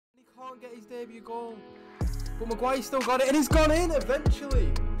can't get his debut goal. But Maguire still got it, and he's gone in eventually.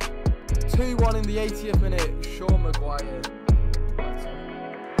 2-1 in the 80th minute. Sean Maguire. Back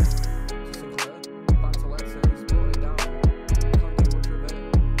to Leicester. He's brought it down. Can't do much of it.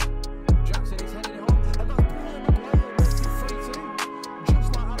 Jackson is heading it on, and that's brilliant. Maguire makes it 3-2.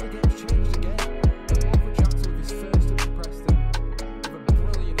 Just like how the game's changed again. And one for Jackson with his first up to Preston. With a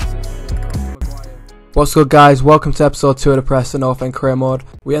brilliant assist from Maguire. What's good, guys? Welcome to episode 2 of the Preston North End career mode.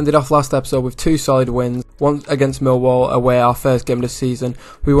 We ended off last episode with 2 solid wins, one against Millwall away, our first game of the season.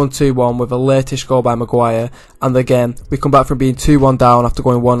 We won 2-1 with a latish goal by Maguire, and again we come back from being 2-1 down after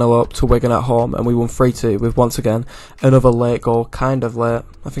going 1-0 up to Wigan at home, and we won 3-2 with once again another late goal, kind of late.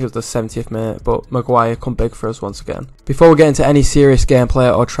 I think it was the 70th minute, but Maguire come big for us once again. Before we get into any serious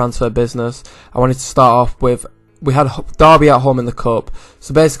gameplay or transfer business, I wanted to start off with, we had Derby at home in the Cup,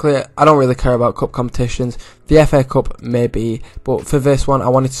 so basically I don't really care about Cup competitions. The FA Cup maybe, but for this one I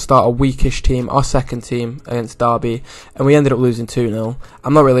wanted to start a weakish team, our second team, against Derby, and we ended up losing 2-0.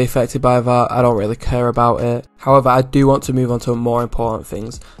 I'm not really affected by that, I don't really care about it. However, I do want to move on to more important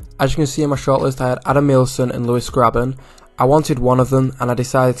things. As you can see in my shortlist, I had Adam Milson and Lewis Graben. I wanted one of them, and I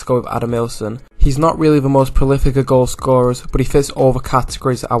decided to go with Adam Milson. He's not really the most prolific of goal scorers, but he fits all the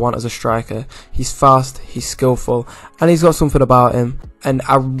categories that I want as a striker. He's fast, he's skillful, and he's got something about him. And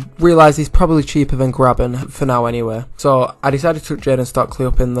I realised he's probably cheaper than Graben for now anyway. So I decided to put Jayden Stockley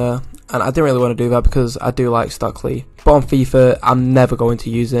up in there, and I didn't really want to do that because I do like Stockley. But on FIFA, I'm never going to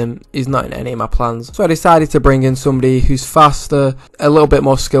use him. He's not in any of my plans. So I decided to bring in somebody who's faster, a little bit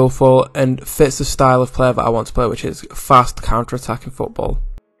more skillful, and fits the style of player that I want to play, which is fast counter-attacking football.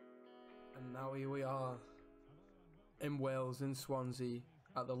 And now here we are in Wales, in Swansea,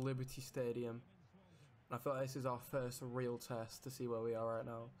 at the Liberty Stadium. And I feel like this is our first real test to see where we are right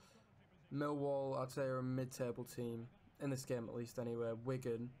now. Millwall, I'd say, are a mid-table team, in this game at least anyway.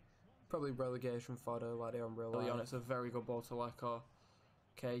 Wigan, probably relegation fodder like they are in real life. It's a very good ball to Lecco.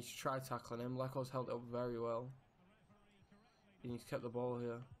 Okay, he's tried tackling him. Lecco's held it up very well. He's kept the ball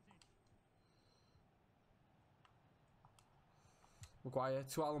here. Maguire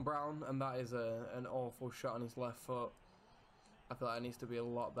to Alan Brown, and that is an awful shot on his left foot. I feel like it needs to be a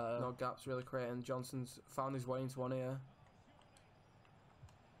lot better. No gaps really creating. Johnson's found his way into one here.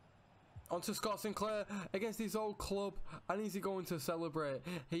 On to Scott Sinclair against his old club, and is he going to celebrate?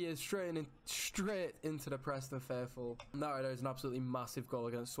 He is straight into the Preston faithful. And that right there is an absolutely massive goal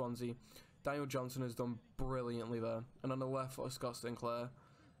against Swansea. Daniel Johnson has done brilliantly there. And on the left foot of Scott Sinclair,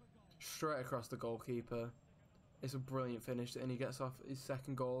 straight across the goalkeeper. It's a brilliant finish, and he gets off his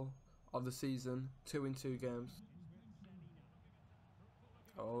second goal of the season, 2 in 2 games.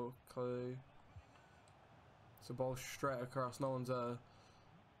 Okay. It's a ball straight across, no one's there.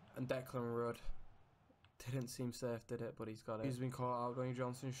 And Declan Rudd didn't seem safe, did it? But he's got it. He's been caught out. Dwayne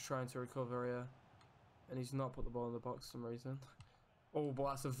Johnson's trying to recover here, and he's not put the ball in the box for some reason. Oh, but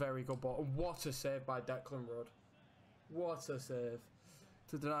that's a very good ball. What a save by Declan Rudd. What a save.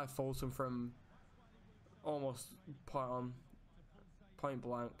 To deny Fulton from almost point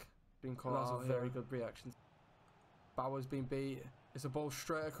blank. Being caught out. That's a very good reaction. Bauer's been beat. It's a ball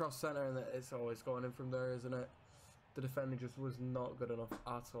straight across centre, and it's always going in from there, isn't it? The defender just was not good enough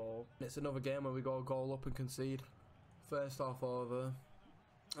at all. It's another game where we go a goal up and concede. First half over.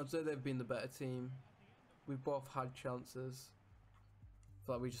 I'd say they've been the better team. We've both had chances. I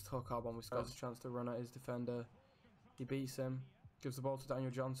feel like we just took our one. We got a chance to run at his defender. He beats him. Gives the ball to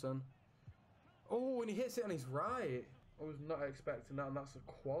Daniel Johnson. Oh, and he hits it on his right. I was not expecting that, and that's a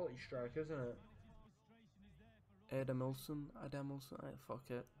quality strike, isn't it? Adam Milson. Fuck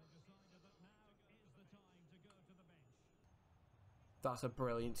it. That's a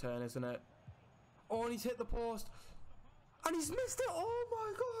brilliant turn, isn't it? Oh, and he's hit the post. And he's missed it. Oh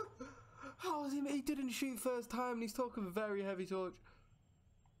my god. How is he? He didn't shoot first time, and he's took a very heavy touch.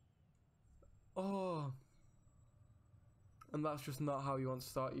 Oh. And that's just not how you want to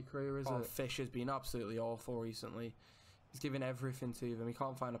start your career, is it? Fish has been absolutely awful recently. He's giving everything to them. He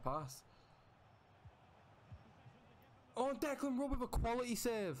can't find a pass. Oh, Declan Rudd with a quality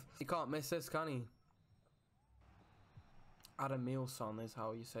save. He can't miss this, can he? Adam Milson is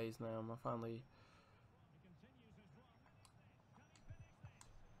how you say his name. I finally.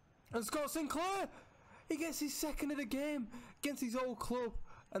 And Scott Sinclair! He gets his second of the game against his old club.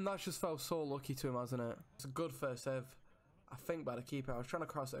 And that's just felt so lucky to him, hasn't it? It's a good first save, I think, by the keeper. I was trying to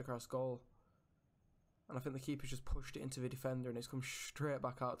cross it across goal, and I think the keeper just pushed it into the defender, and it's come straight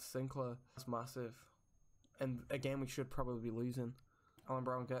back out to Sinclair. That's massive. And again, we should probably be losing. Alan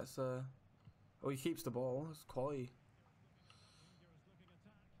Brown gets oh, he keeps the ball. It's quality.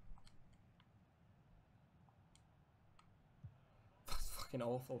 That's fucking fucking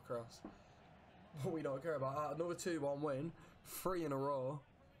awful cross. But we don't care about that. Another 2-1 win, 3 in a row,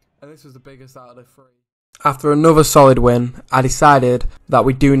 and this was the biggest out of the 3. After another solid win, I decided that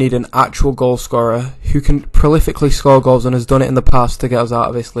we do need an actual goal scorer who can prolifically score goals and has done it in the past to get us out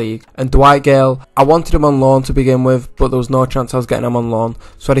of this league. And Dwight Gale, I wanted him on loan to begin with, but there was no chance I was getting him on loan.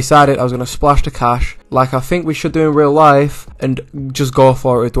 So I decided I was going to splash the cash, like I think we should do in real life, and just go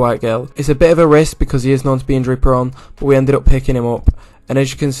for it with Dwight Gale. It's a bit of a risk because he is known to be injury prone, but we ended up picking him up. And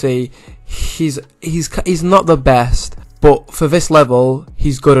as you can see, he's not the best, but for this level,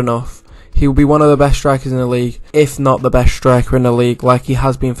 he's good enough. He will be one of the best strikers in the league, if not the best striker in the league, like he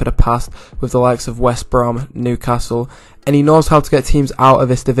has been for the past with the likes of West Brom, Newcastle, and he knows how to get teams out of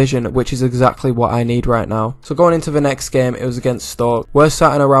this division, which is exactly what I need right now. So going into the next game, it was against Stoke. We're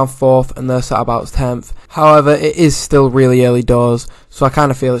sat in around 4th and they're sat about 10th. However, it is still really early doors, so I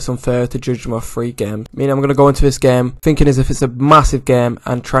kind of feel it's unfair to judge them off 3 games. I mean, I'm going to go into this game thinking as if it's a massive game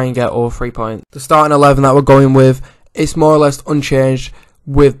and try and get all 3 points. The starting 11 that we're going with, it's more or less unchanged,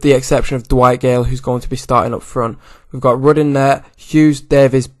 with the exception of Dwight Gale, who's going to be starting up front. We've got Rudd in net, Hughes,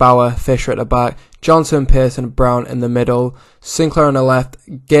 Davies, Bauer, Fisher at the back, Johnson, Pearson, Brown in the middle, Sinclair on the left,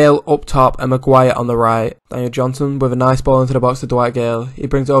 Gale up top and Maguire on the right. Daniel Johnson with a nice ball into the box to Dwight Gale. He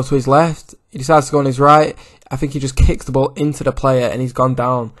brings it over to his left, he decides to go on his right. I think he just kicks the ball into the player and he's gone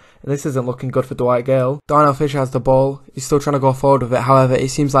down. And this isn't looking good for Dwight Gale. Darnell Fisher has the ball. He's still trying to go forward with it. However, it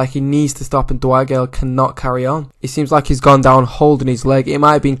seems like he needs to stop and Dwight Gale cannot carry on. It seems like he's gone down holding his leg. It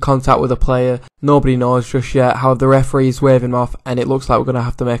might have been contact with a player. Nobody knows just yet. However, the referee is waving him off and it looks like we're going to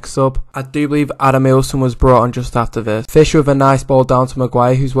have to make a sub. I do believe Adam Ilson was brought on just after this. Fisher with a nice ball down to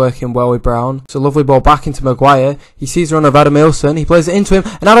Maguire, who's working well with Brown. It's a lovely ball back into Maguire. He sees the run of Adam Ilson. He plays it into him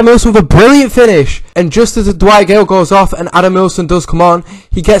and Adam Ilson with a brilliant finish. And just as Dwight Gale goes off and Adam Ilson does come on,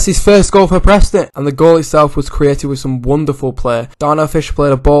 he gets his first goal for Preston. And the goal itself was created with some wonderful play. Darnell Fisher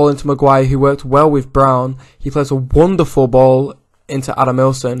played a ball into Maguire, who worked well with Brown. He plays a wonderful ball into Adam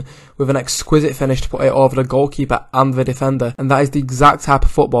Ilson with an exquisite finish to put it over the goalkeeper and the defender. And that is the exact type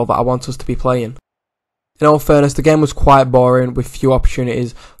of football that I want us to be playing. In all fairness, the game was quite boring with few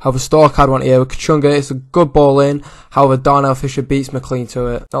opportunities. However, Stoke had one here with Kachunga. It's a good ball in. However, Darnell Fisher beats McLean to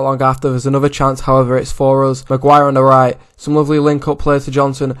it. Not long after, there's another chance. However, it's for us. Maguire on the right. Some lovely link-up play to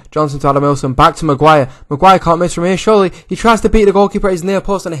Johnson. Johnson to Adam Ilson. Back to Maguire. Maguire can't miss from here, surely. He tries to beat the goalkeeper at his near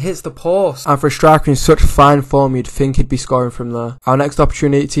post and it hits the post. And for a striker in such fine form, you'd think he'd be scoring from there. Our next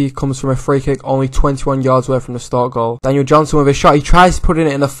opportunity comes from a free kick only 21 yards away from the Stoke goal. Daniel Johnson with a shot. He tries putting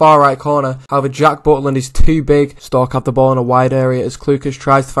it in the far right corner. However, Jack Butland is too big. Stoke have the ball in a wide area as Klukas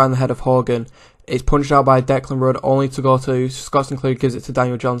tries to find the head of Hogan. It's punched out by Declan Rudd, only to go to Scott Sinclair, gives it to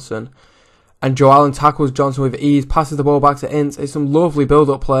Daniel Johnson. And Joe Allen tackles Johnson with ease, passes the ball back to Ince. It's some lovely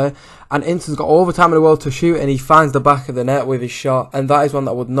build-up play. And Ince has got all the time in the world to shoot, and he finds the back of the net with his shot. And that is one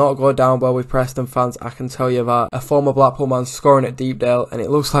that would not go down well with Preston fans, I can tell you that. A former Blackpool man scoring at Deepdale, and it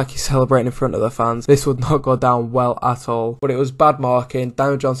looks like he's celebrating in front of the fans. This would not go down well at all. But it was bad marking.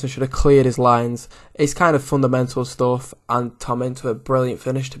 Daniel Johnson should have cleared his lines. It's kind of fundamental stuff, and Tom Ince with a brilliant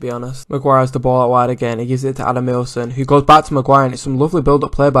finish, to be honest. Maguire has the ball out wide again. He gives it to Adam Ilson, who goes back to Maguire, and it's some lovely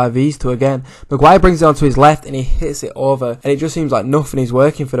build-up play by these two again. Maguire brings it onto his left, and he hits it over, and it just seems like nothing is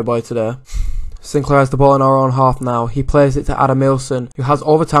working for the boy today. Sinclair has the ball in our own half now. He plays it to Adam Ilson, who has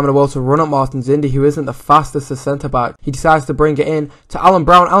all the time in the world to run up Martin Zindi, who isn't the fastest as centre-back. He decides to bring it in to Alan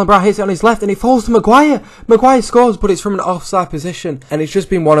Brown. Alan Brown hits it on his left and he falls to Maguire. Maguire scores, but it's from an offside position. And it's just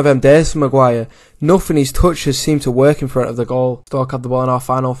been one of them days for Maguire. Nothing he's touched has seemed to work in front of the goal. Stoke have the ball in our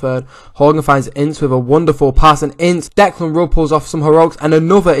final third. Hogan finds Ince with a wonderful pass, and Ince, Declan Rudd pulls off some heroics, and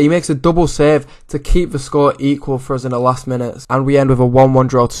another, he makes a double save to keep the score equal for us in the last minutes. And we end with a 1-1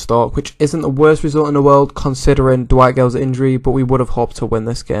 draw to Stoke, which isn't the worst result in the world considering Dwight Gale's injury, but we would have hoped to win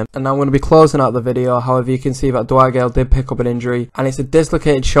this game. And now I'm going to be closing out the video. However, you can see that Dwight Gale did pick up an injury, and it's a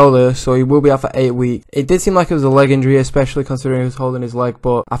dislocated shoulder, so he will be out for 8 weeks. It did seem like it was a leg injury, especially considering he was holding his leg,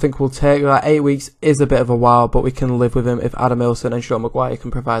 but I think we'll take that. 8 weeks is a bit of a while, but we can live with him if Adam Ilson and Sean Maguire can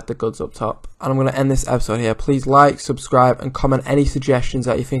provide the goods up top. And I'm going to end this episode here. Please like, subscribe and comment any suggestions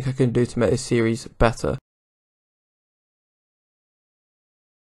that you think I can do to make this series better.